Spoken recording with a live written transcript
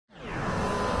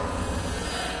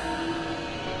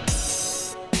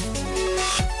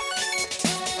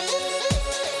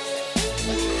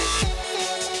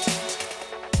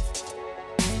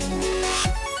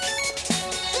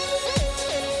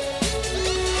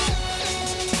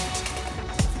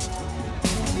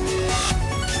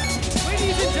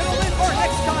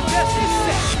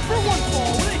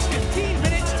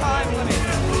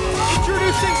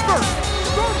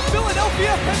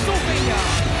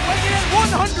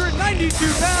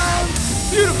92 pounds,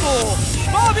 beautiful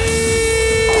Bobby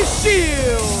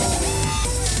Shields.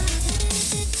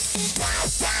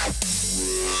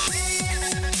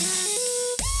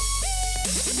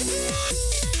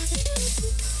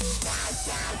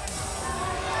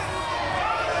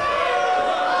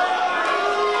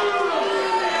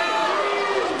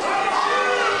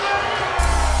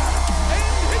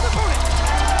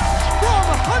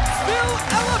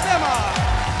 Alabama,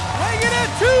 weighing in at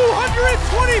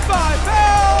 225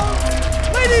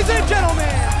 pounds, ladies and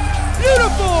gentlemen,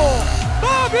 beautiful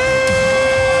Bobby Eaton!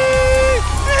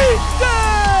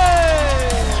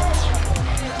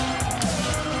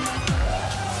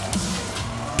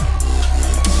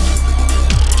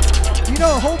 You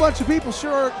know, a whole bunch of people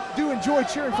sure do enjoy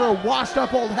cheering for a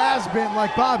washed-up old has-been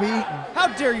like Bobby Eaton. How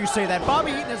dare you say that?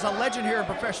 Bobby Eaton is a legend here in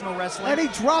professional wrestling. And he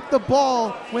dropped the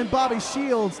ball when Bobby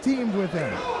Shields teamed with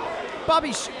him.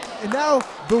 And now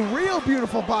the real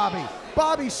beautiful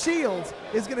Bobby Shields,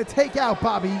 is going to take out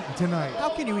Bobby Eaton tonight. How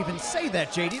can you even say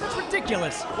that, JD? That's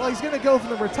ridiculous. Well, he's going to go from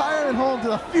the retirement home to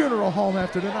the funeral home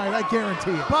after tonight, I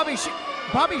guarantee it. Bobby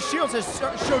Shields has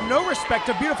showed no respect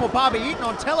to beautiful Bobby Eaton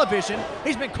on television.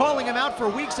 He's been calling him out for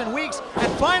weeks and weeks,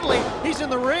 and finally, he's in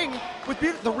the ring with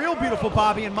the real beautiful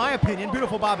Bobby, in my opinion,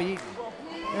 beautiful Bobby Eaton.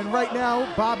 And right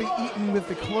now, Bobby Eaton with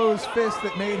the closed fist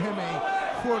that made him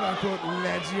a quote-unquote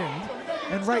legend.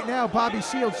 And right now, Bobby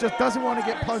Shields just doesn't want to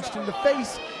get punched in the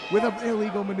face with an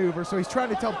illegal maneuver, so he's trying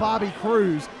to tell Bobby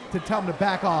Cruz to tell him to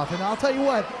back off. And I'll tell you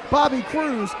what, Bobby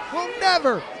Cruz will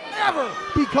never, ever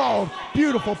be called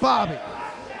Beautiful Bobby.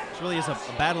 This really is a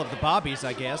battle of the Bobbies,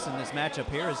 I guess, and this matchup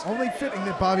here is... Only fitting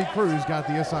that Bobby Cruz got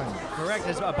the assignment. Correct,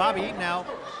 as Bobby Eaton now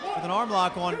with an arm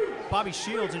lock on Bobby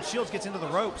Shields, and Shields gets into the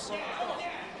ropes.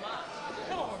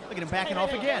 Look at him backing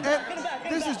off again.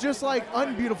 And this is just like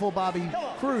unbeautiful Bobby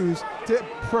Cruz to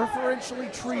preferentially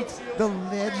treat the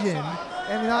legend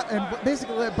and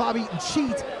basically let Bobby Eaton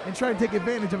cheat and try to take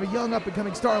advantage of a young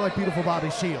up-and-coming star like beautiful Bobby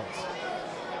Shields.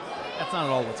 That's not at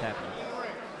all what's happening.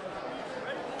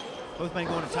 Both men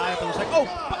going to tie up, and it's like, oh,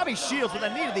 Bobby Shields with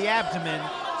a knee to the abdomen.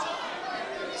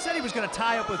 Said he was going to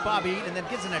tie up with Bobby Eaton and then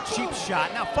gets in a cheap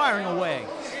shot, now firing away.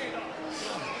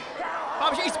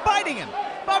 He's biting him.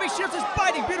 Bobby Shields is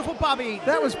biting beautiful Bobby Eaton.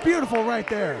 That was beautiful right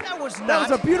there. That was not. That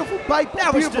was a beautiful bite.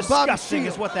 That was beautiful Bobby disgusting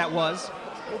Shields. is what that was.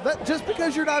 Well, just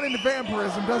because you're not into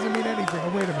vampirism doesn't mean anything.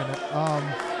 Oh, wait a minute.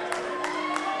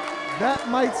 That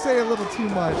might say a little too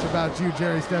much about you,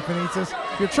 Jerry Stefanitsis.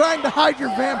 You're trying to hide your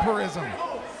vampirism.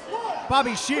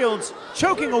 Bobby Shields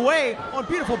choking away on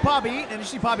beautiful Bobby Eaton, and you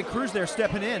see Bobby Cruz there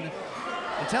stepping in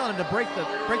and telling him to break the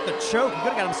choke. He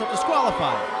could have got himself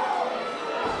disqualified.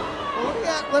 Well,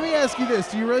 let me ask you this.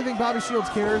 Do you really think Bobby Shields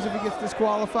cares if he gets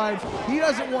disqualified? He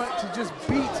doesn't want to just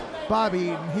beat Bobby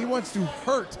Eaton. He wants to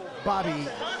hurt Bobby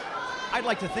Eaton. I'd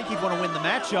like to think he'd want to win the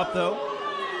matchup, though.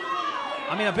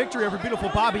 I mean, a victory over beautiful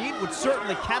Bobby Eaton would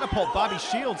certainly catapult Bobby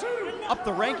Shields up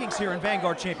the rankings here in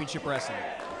Vanguard Championship Wrestling.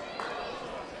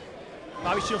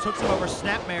 Bobby Shields hooks him over,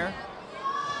 snapmare.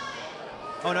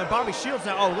 Oh, no, Bobby Shields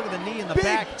now. Oh, look at the knee in the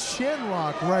back. Big chin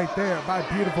lock right there by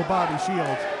beautiful Bobby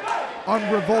Shields.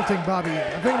 Unrevolting Bobby Eaton.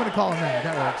 I think I'm going to call him that.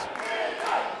 That works.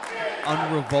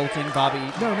 Unrevolting Bobby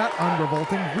Eaton? No, not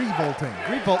unrevolting. Revolting.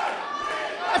 Revolt.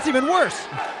 That's even worse.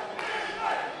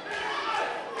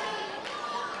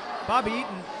 Bobby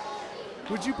Eaton.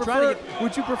 Would you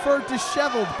prefer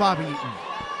disheveled Bobby Eaton?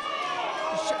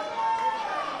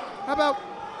 How about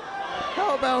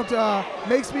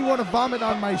makes me want to vomit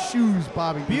on my shoes,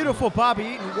 Bobby Eaton? Beautiful Bobby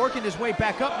Eaton working his way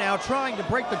back up now, trying to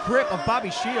break the grip of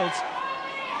Bobby Shields.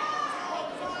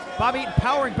 Bobby Eaton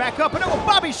powering back up, and oh,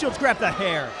 Bobby Shields grabbed the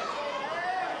hair.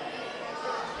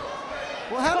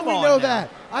 Well, how do we know that?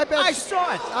 I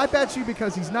saw it. I bet you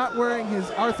because he's not wearing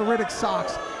his arthritic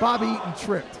socks, Bobby Eaton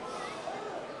tripped.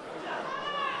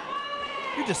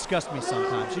 You disgust me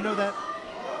sometimes. You know that?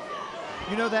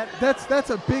 You know that? That's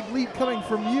a big leap coming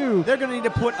from you. They're going to need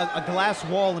to put a glass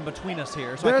wall in between us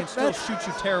here so I can still shoot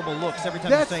you terrible looks every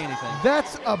time you say anything.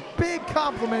 That's a big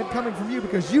compliment coming from you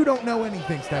because you don't know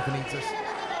anything, Stefanitsis.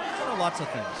 I know lots of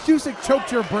things. Cusick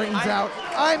choked your brains out.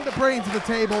 I'm the brains of the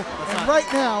table. And right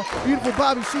now, beautiful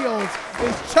Bobby Shields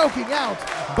is choking out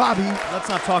Bobby. Let's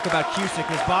not talk about Cusick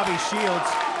as Bobby Shields.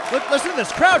 Listen to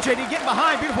this crowd, JD, getting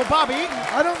behind beautiful Bobby Eaton.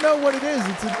 I don't know what it is.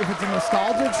 If it's a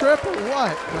nostalgia trip or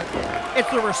what. But it's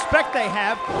the respect they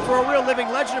have for a real living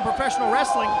legend in professional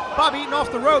wrestling. Bobby Eaton off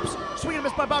the ropes. Swing and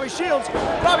miss by Bobby Shields.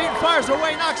 Bobby Eaton fires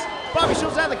away, knocks Bobby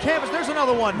Shields out of the canvas. There's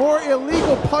another one. More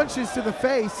illegal punches to the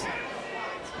face.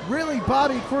 Really,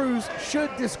 Bobby Cruz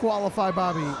should disqualify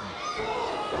Bobby Eaton.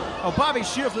 Oh, Bobby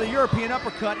Shields with a European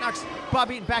uppercut knocks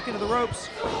Bobby Eaton back into the ropes.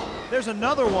 There's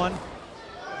another one.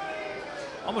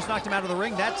 Almost knocked him out of the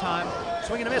ring that time.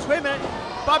 Swing and a miss. Wait a minute.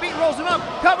 Bobby Eaton rolls him up.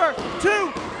 Cover.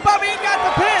 2. Bobby Eaton got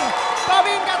the pin.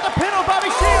 Bobby Eaton got the pin on Bobby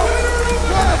Shields.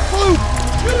 What a fluke.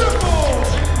 Beautiful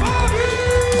Bobby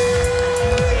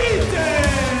Eaton.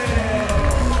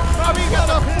 Bobby Eaton got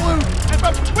the fluke. And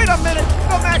wait a minute.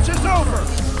 The match is over.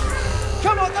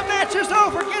 Come on, the match is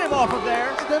over. Get him off of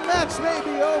there. The match may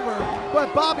be over,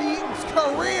 but Bobby Eaton's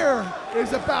career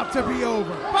is about to be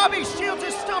over. Bobby Shields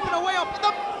is stomping away off.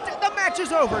 The match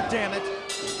is over, damn it.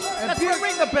 That's what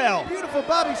ring the bell. Beautiful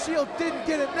Bobby Shields didn't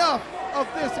get enough of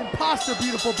this imposter,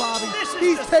 Beautiful Bobby.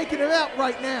 He's taking him out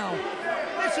right now.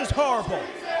 This is horrible.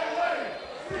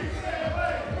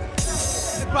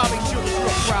 And Bobby Shields is real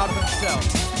proud of himself.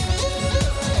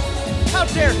 How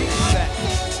dare he do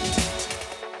that?